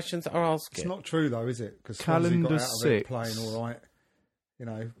same questions, I'll ask it. It's not true though, is it? Because Swansea got out of it playing all right. You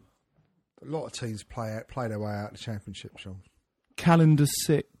know, a lot of teams play their way out of the Championship, Sean. Calendar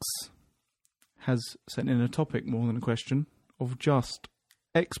 6 has sent in a topic more than a question of just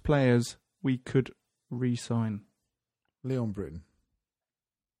ex-players we could re-sign. Leon Britton.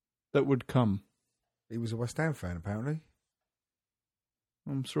 That would come. He was a West Ham fan, apparently.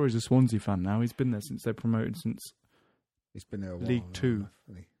 I'm sure he's a Swansea fan now. He's been there since they're promoted since He's been there a while. League Two.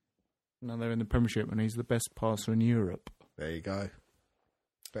 Hasn't he? Now they're in the Premiership, and he's the best passer in Europe. There you go.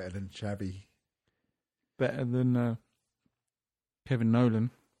 Better than Xavi. Better than Kevin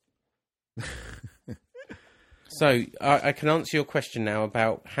Nolan. So I can answer your question now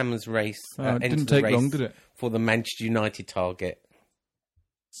about Hammer's race. It didn't take long, did it? For the Manchester United target.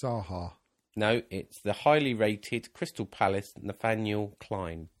 Zaha. No, it's the highly rated Crystal Palace Nathaniel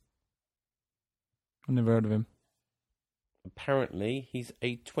Klein. I've never heard of him. Apparently, he's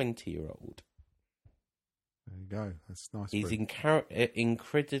a 20-year-old. There you go. That's nice. He's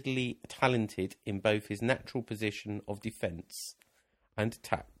incredibly talented in both his natural position of defence and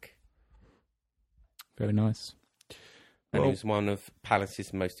attack. Very nice. And he was one of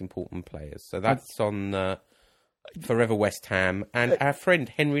Palace's most important players. So that's on Forever West Ham. And our friend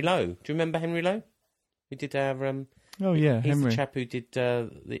Henry Lowe. Do you remember Henry Lowe? Who did our... he's Henry. the chap who did a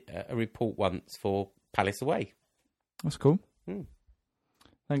report once for Palace Away. That's cool.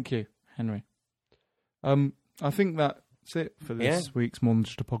 Thank you, Henry. I think that's it for this week's More Than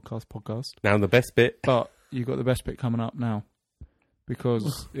Just a Podcast. Now the best bit. But you've got the best bit coming up now.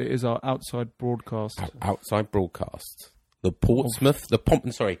 Because it is our outside broadcast. Outside broadcast. The Portsmouth... The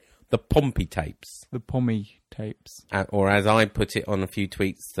Pompey tapes. The Pommy tapes. Or as I put it on a few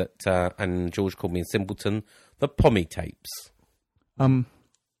tweets that... and George called me a simpleton, the Pommy tapes.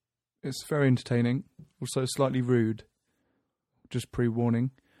 It's very entertaining. Also slightly rude. Just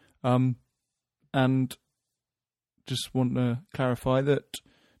pre-warning. And just want to clarify that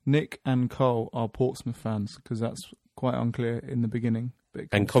Nick and Cole are Portsmouth fans, because that's quite unclear in the beginning.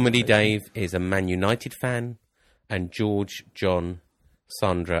 And Comedy Dave is a Man United fan, and George, John,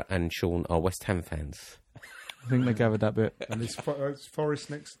 Sandra and Sean are West Ham fans. I think they gathered that bit. And it's Forest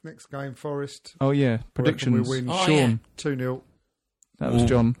next game, Forest. Oh, yeah. Predictions. We win. Sean. 2-0. That was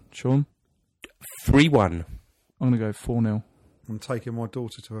John. Sean? 3-1. I'm going to go 4-0. I'm taking my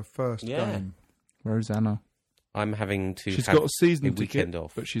daughter to her first game. Rosanna. I'm having to She's have got a season weekend ticket,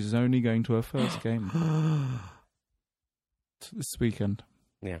 off. but she's only going to her first game. This weekend.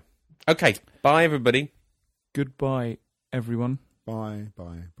 Yeah. Okay. Bye, everybody. Goodbye, everyone. Bye.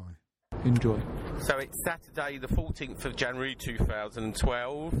 Enjoy. So it's Saturday, the 14th of January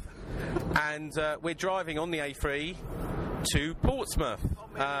 2012, and we're driving on the A3 to Portsmouth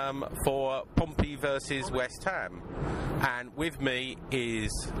for Pompey versus West Ham. And with me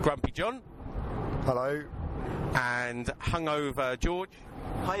is Grumpy John. Hello. And hungover George.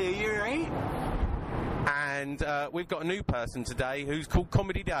 Hi, are you right? And we've got a new person today who's called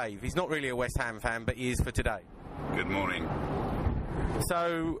Comedy Dave. He's not really a West Ham fan, but he is for today. Good morning.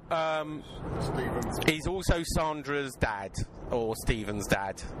 So, he's also Sandra's dad, or Stephen's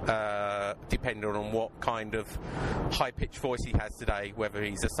dad, depending on what kind of high-pitched voice he has today, whether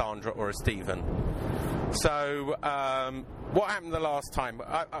he's a Sandra or a Stephen. So, what happened the last time?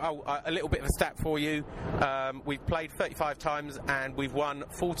 A little bit of a stat for you. We've played 35 times and we've won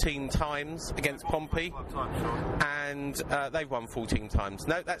 14 times against Pompey. And they've won 14 times.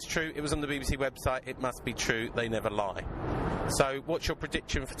 No, that's true. It was on the BBC website. It must be true. They never lie. So, what's your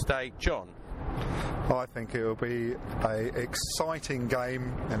prediction for today, John? I think it will be an exciting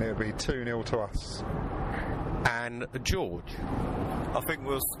game and it will be 2-0 to us. And George? I think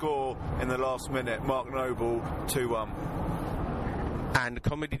we'll score in the last minute. Mark Noble, 2-1. And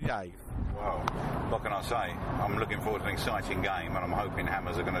Comedy Dave? Well, what can I say? I'm looking forward to an exciting game and I'm hoping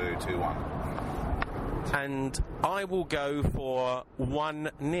Hammers are going to do 2-1. And I will go for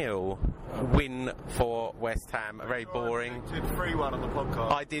 1-0 win for West Ham. Very boring. You did 3-1 on the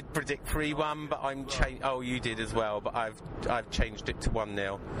podcast. I did predict 3-1, but I'm oh, you did as well, but I've changed it to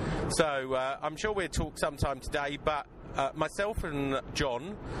 1-0. So I'm sure we'll talk sometime today, but myself and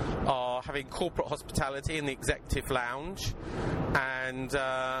John are having corporate hospitality in the executive lounge, and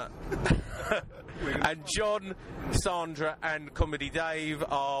and John, Sandra and Comedy Dave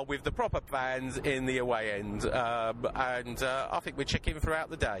are with the proper fans in the away end, and I think we're checking throughout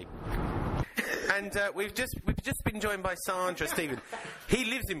the day. And we've just been joined by Sandra Stephen. He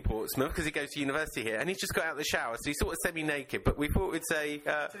lives in Portsmouth because he goes to university here, and he's just got out of the shower, so he's sort of semi-naked. But we thought we'd say,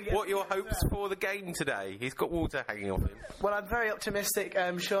 what are your hopes for the game today? He's got water hanging off him. Well, I'm very optimistic,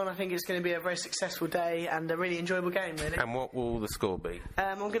 Sean. I think it's going to be a very successful day and a really enjoyable game, really. And what will the score be?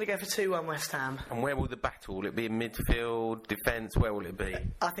 I'm going to go for 2-1 West Ham. And where will the battle? Will it be in midfield, defence? Where will it be?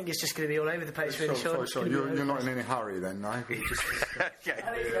 I think it's just going to be all over the place, really, Sean. Sorry, you're not in any hurry then, no? Okay.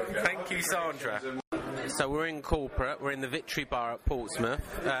 Thank you, Sandra. So we're in corporate, we're in the Victory Bar at Portsmouth.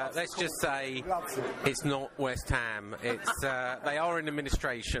 Let's just say it's not West Ham. It's they are in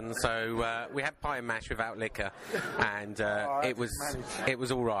administration, so we had pie and mash without liquor, and it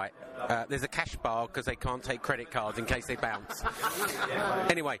was all right. There's a cash bar because they can't take credit cards in case they bounce.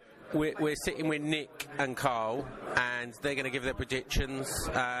 Anyway, we're sitting with Nick and Carl, and they're going to give their predictions.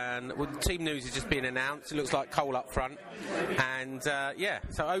 And the team news has just been announced. It looks like Cole up front, and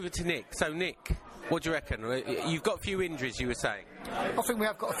so over to Nick. So Nick, what do you reckon? You've got a few injuries, you were saying. I think we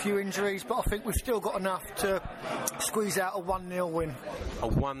have got a few injuries, but I think we've still got enough to squeeze out a 1-0 win. A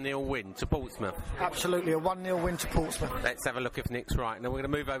 1-0 win to Portsmouth? Absolutely, a 1-0 win to Portsmouth. Let's have a look if Nick's right. Now we're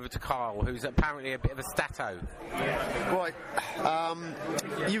going to move over to Carl, who's apparently a bit of a stato. Right,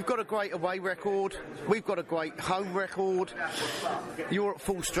 you've got a great away record, we've got a great home record. You're at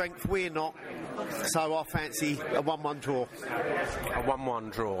full strength, we're not. So I fancy a 1-1 draw. A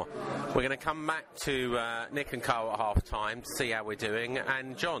 1-1 draw. We're going to come back to Nick and Carl at half-time to see how we're doing.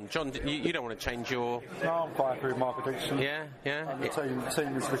 And John, you don't want to change your... No, I'm quite happy with my prediction. Yeah. And the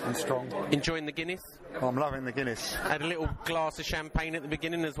team is looking strong. Enjoying the Guinness? I'm loving the Guinness. Had a little glass of champagne at the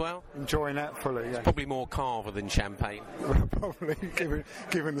beginning as well? Enjoying that fully, yeah. It's probably more Carver than champagne. Probably,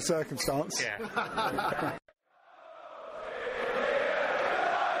 given the circumstance. Yeah.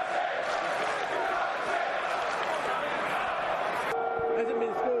 Hasn't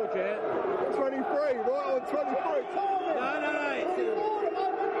been scored yet. 23, right on 23. No.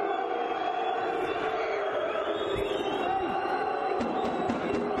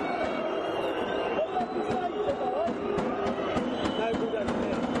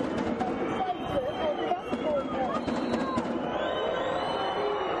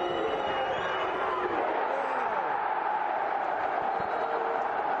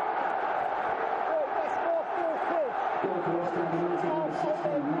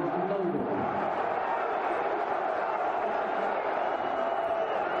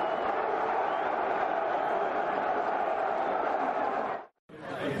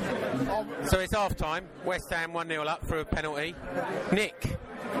 So it's half time. West Ham 1-0 up for a penalty. Nick,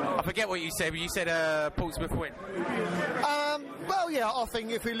 I forget what you said, but you said Portsmouth win. Well, yeah, I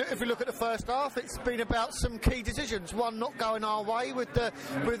think if we look at the first half, it's been about some key decisions. One, not going our way with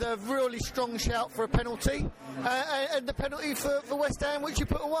a really strong shout for a penalty, and the penalty for West Ham, which you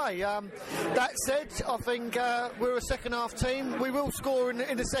put away. That said, I think we're a second half team. We will score in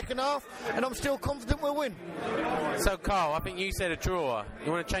the second half, and I'm still confident we'll win. So, Carl, I think you said a draw.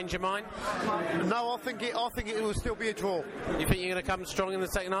 You want to change your mind? No, I think it will still be a draw. You think you're going to come strong in the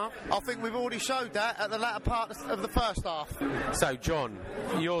second half? I think we've already showed that at the latter part of the first half. So, John,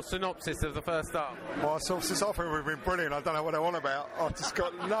 your synopsis of the first half? My synopsis, I think we've been brilliant. I don't know what they're on about. I've just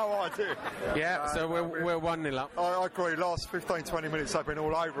got no idea. Yeah, so we're 1-0 up. I agree. Last 15-20 minutes they've been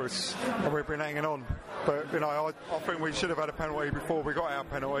all over us and we've been hanging on. But, I think we should have had a penalty before we got our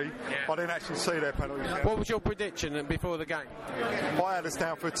penalty. Yeah. I didn't actually see their penalty. What was your prediction before the game? I had us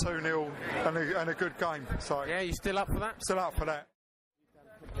down for 2-0 and a good game. So yeah, you still up for that? Still up for that.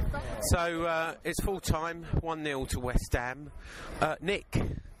 So it's full time, 1-0 to West Ham. Nick,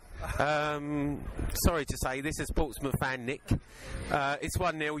 sorry to say this as Portsmouth fan, Nick. It's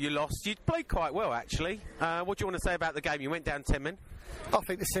 1-0, you lost. You played quite well, actually. What do you want to say about the game? You went down 10 men. I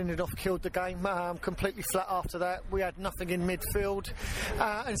think the sending off killed the game. Completely flat after that. We had nothing in midfield,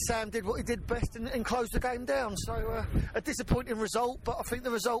 and Sam did what he did best and closed the game down. So a disappointing result, but I think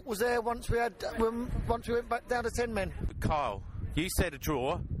the result was there once we went back down to 10 men. Kyle, you said a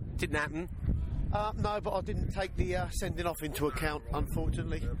draw. Didn't happen. No, but I didn't take the sending off into account,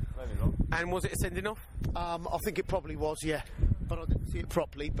 unfortunately. And was it a sending off? I think it probably was, yeah. But I didn't see it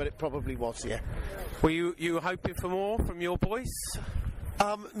properly, but it probably was, yeah. Were you hoping for more from your boys?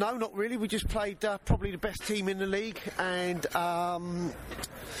 No, not really. We just played probably the best team in the league and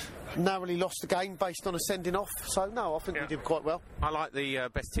narrowly lost the game based on a sending off. So, no, I think we did quite well. I like the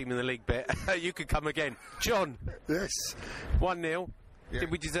best team in the league bit. You could come again. John? Yes. 1-0. Yeah.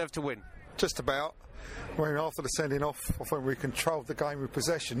 Did we deserve to win? Just about. I mean, after the sending off, I think we controlled the game with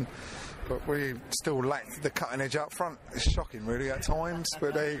possession, but we still lacked the cutting edge up front. It's shocking, really, at times,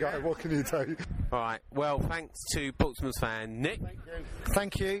 but there you go. What can you do? All right. Well, thanks to Portsmouth fan Nick.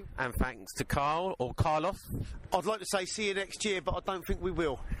 Thank you. And thanks to Carl, or Carlos. I'd like to say see you next year, but I don't think we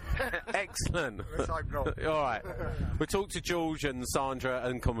will. Excellent. Let's hope not. All right. We'll talk to George and Sandra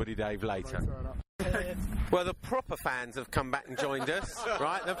and Comedy Dave later. Well, the proper fans have come back and joined us,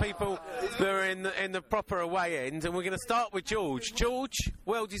 right? The people that are in the proper away end, and we're going to start with George. George,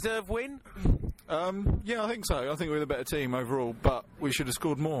 well-deserved win? Yeah, I think so. I think we're the better team overall, but we should have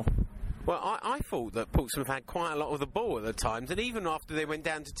scored more. Well, I thought that Portsmouth had quite a lot of the ball at the times, and even after they went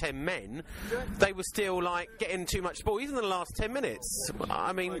down to 10 men, they were still, like, getting too much ball, even in the last 10 minutes.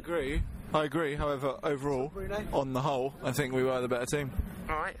 I mean... I agree, however, overall, on the whole, I think we were the better team.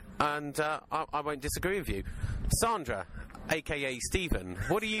 All right, and I won't disagree with you. Sandra, a.k.a. Stephen,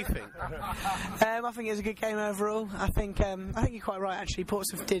 what do you think? I think it was a good game overall. I think you're quite right, actually.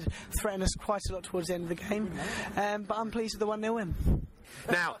 Portsmouth did threaten us quite a lot towards the end of the game, but I'm pleased with the 1-0 win.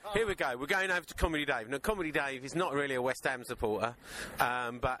 Now, here we go. We're going over to Comedy Dave. Now, Comedy Dave is not really a West Ham supporter,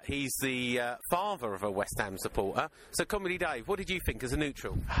 but he's the father of a West Ham supporter. So, Comedy Dave, what did you think as a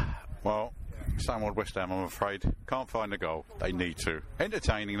neutral? Well, same old West Ham, I'm afraid. Can't find a goal. They need to.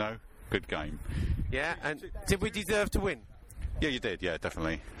 Entertaining, though. Good game. Yeah, and did we deserve to win? Yeah, you did. Yeah,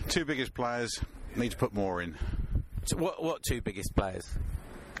 definitely. Two biggest players. Need to put more in. So what two biggest players?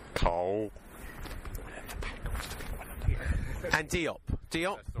 Cole. And Diop.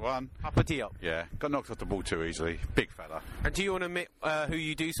 Diop? That's the one. Papa Diop. Yeah, got knocked off the ball too easily. Big fella. And do you want to admit who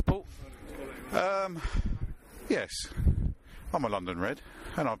you do support? Yes. I'm a London Red,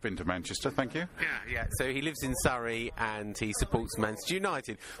 and I've been to Manchester, thank you. Yeah. So he lives in Surrey, and he supports Manchester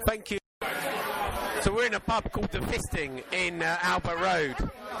United. Thank you. So we're in a pub called The Fisting in Albert Road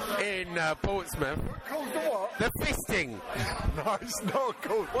in Portsmouth. Called the what? The Fisting. No, it's not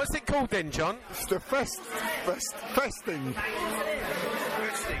called. What's it called then, John? It's the Festing.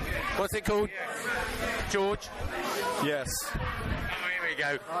 What's it called, George? Yes. Oh, here we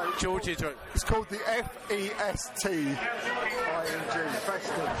go. George is right. It's called the Festing.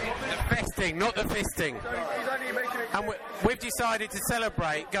 The Festing, not the Fisting. And we've decided to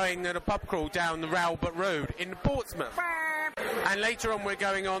celebrate going on a pub crawl down the Albert Road in Portsmouth. And later on we're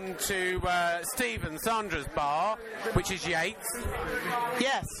going on to Steve and Sandra's bar, which is Yates.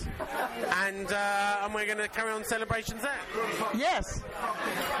 Yes. And we're going to carry on celebrations there. Yes.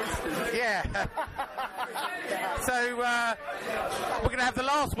 Yeah. So we're going to have the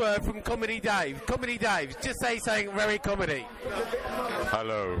last word from Comedy Dave. Comedy Dave, just say something very comedy.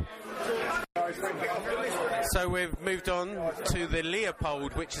 Hello. So we've moved on to the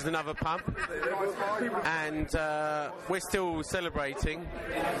Leopold, which is another pub, and we're still celebrating.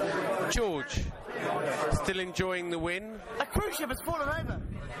 George, still enjoying the win? A cruise ship has fallen over.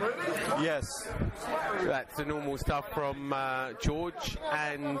 Yes. That's the normal stuff from George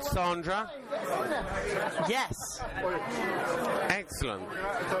and Sandra. Yes. Excellent.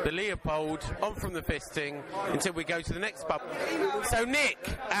 The Leopold, on from the Fisting until we go to the next pub. So Nick,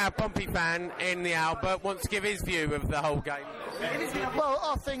 our Pompey fan in the Albert, wants to give his view of the whole game. Well,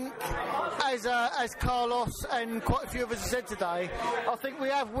 I think, as Carlos and quite a few of us have said today, I think we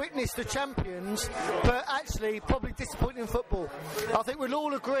have witnessed the champions, but actually probably disappointing football. I think we'll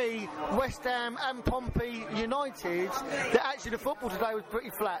all agree, West Ham and Pompey United, that actually the football today was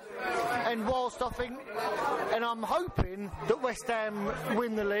pretty flat. And whilst I think, and I'm hoping that West Ham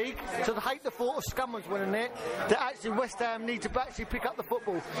win the league, so I hate the thought of Scummers winning it, that actually West Ham need to actually pick up the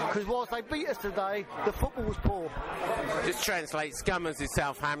football, because whilst they beat us today, the football was poor. Just translate, Scummers is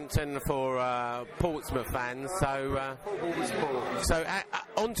Southampton for Portsmouth fans. So,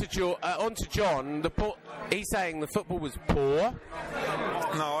 on to John. He's saying the football was poor.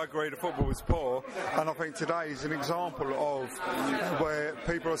 No, I agree. The football was poor, and I think today is an example of where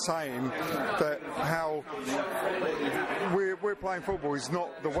people are saying that how we're playing football is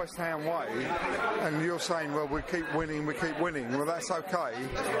not the West Ham way, and you're saying, well, we keep winning. Well, that's okay,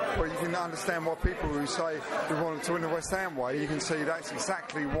 but you can understand why people who say we want to win the West Ham way, you can see that's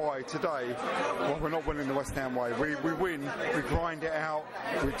exactly why today, well, we're not winning the West Ham way. We win, we grind it out,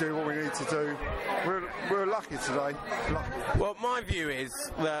 we do what we need to do. We're lucky today. Lucky. Well, my view is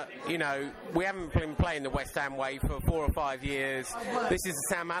that, you know, we haven't been playing the West Ham way for 4 or 5 years. This is the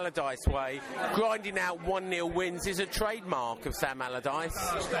Sam Allardyce way. Grinding out 1-0 wins is a trademark of Sam Allardyce.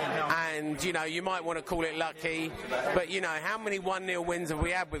 And, you know, you might want to call it lucky, but, you know, how many 1-0 wins have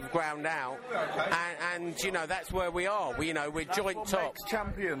we had with ground out? And you know, that's where we are. We're joint top.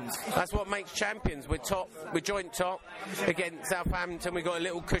 Champions. That's what makes champions. We're top. We're joint top against Southampton. We've got a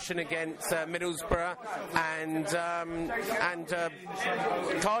little cushion against Middlesbrough and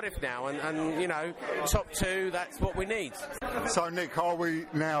Cardiff now, and you know, top 2. That's what we need. So, Nick, are we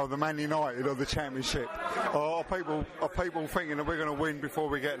now the Man United of the Championship? Or are people thinking that we're going to win before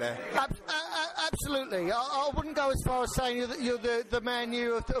we get there? Absolutely. I wouldn't go as far as saying that you're the Man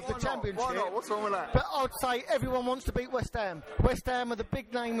U of the Championship. Why not? What's wrong with that? But I'd say everyone wants to beat West Ham. West Ham are the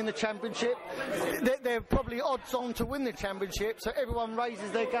big name in the Championship. They're probably odds on to win the Championship, so everyone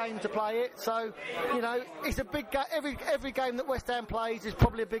raises their game to play it. So, you know, it's a big game. Every game that West Ham plays is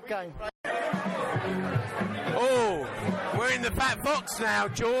probably a big game. Oh, We're in the Fat Fox now,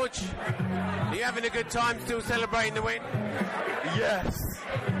 George. Are you having a good time still celebrating the win? Yes.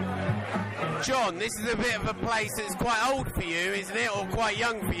 John, this is a bit of a place that's quite old for you, isn't it? Or quite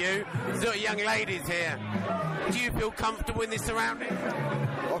young for you. There's not young ladies here. Do you feel comfortable in this surrounding?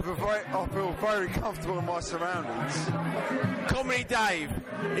 I feel very comfortable in my surroundings. Comedy Dave,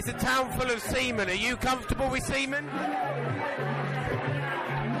 it's a town full of seamen. Are you comfortable with seamen?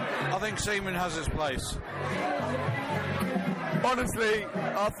 I think Seaman has his place. Honestly,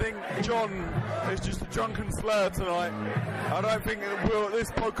 I think John is just a drunken slur tonight. I don't think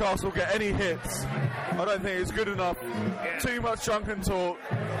this podcast will get any hits. I don't think it's good enough. Too much drunken talk.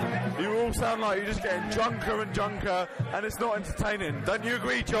 You all sound like you're just getting drunker and drunker, and it's not entertaining. Don't you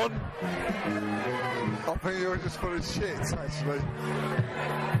agree, John? I think you're just full of shit, actually.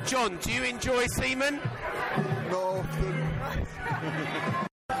 John, do you enjoy seamen? Not often.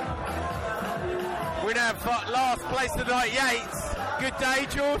 We now have last place tonight, Yates. Good day,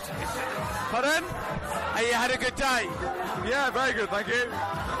 George. Pardon? Hey, you had a good day? Yeah, very good, thank you.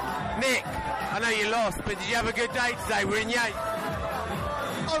 Nick, I know you lost, but did you have a good day today? We're in Yates.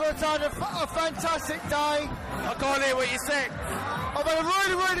 I've had a fantastic day. I can't hear what you said. I've had a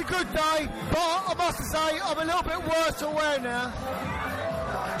really, really good day, but I must say I'm a little bit worse for wear now.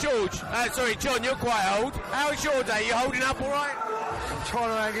 John, you're quite old. How's your day? You holding up all right? I'm trying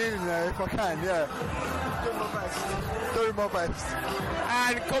to hang in there if I can, yeah. Doing my best. Doing my best.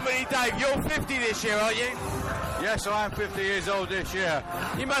 And Comedy Dave, you're 50 this year, aren't you? Yes, I am 50 years old this year.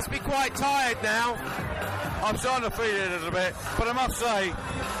 You must be quite tired now. I'm starting to feel it a little bit, but I must say,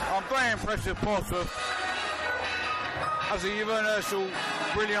 I'm very impressed with Portsmouth as a universal,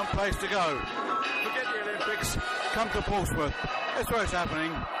 brilliant place to go. Forget the Olympics, come to Portsmouth. That's where it's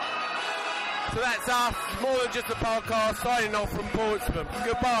happening. So that's us, more than just a podcast, signing off from Portsmouth.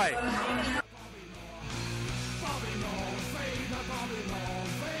 Goodbye.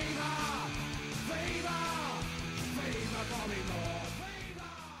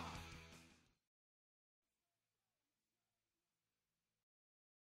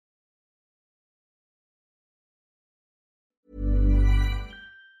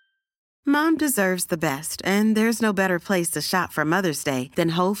 Mom deserves the best, and there's no better place to shop for Mother's Day than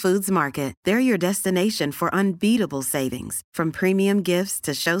Whole Foods Market. They're your destination for unbeatable savings, from premium gifts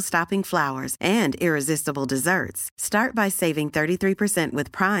to show-stopping flowers and irresistible desserts. Start by saving 33%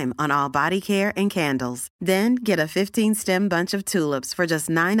 with Prime on all body care and candles. Then get a 15-stem bunch of tulips for just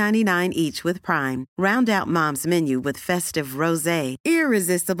 $9.99 each with Prime. Round out Mom's menu with festive rosé,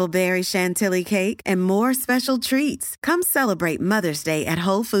 irresistible berry chantilly cake, and more special treats. Come celebrate Mother's Day at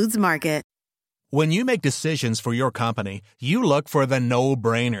Whole Foods Market. When you make decisions for your company, you look for the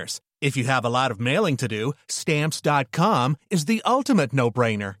no-brainers. If you have a lot of mailing to do, Stamps.com is the ultimate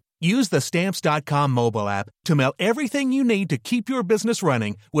no-brainer. Use the Stamps.com mobile app to mail everything you need to keep your business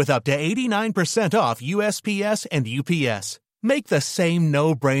running with up to 89% off USPS and UPS. Make the same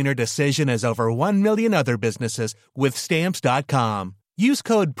no-brainer decision as over 1 million other businesses with Stamps.com. Use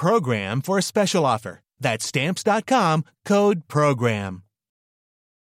code PROGRAM for a special offer. That's Stamps.com, code PROGRAM.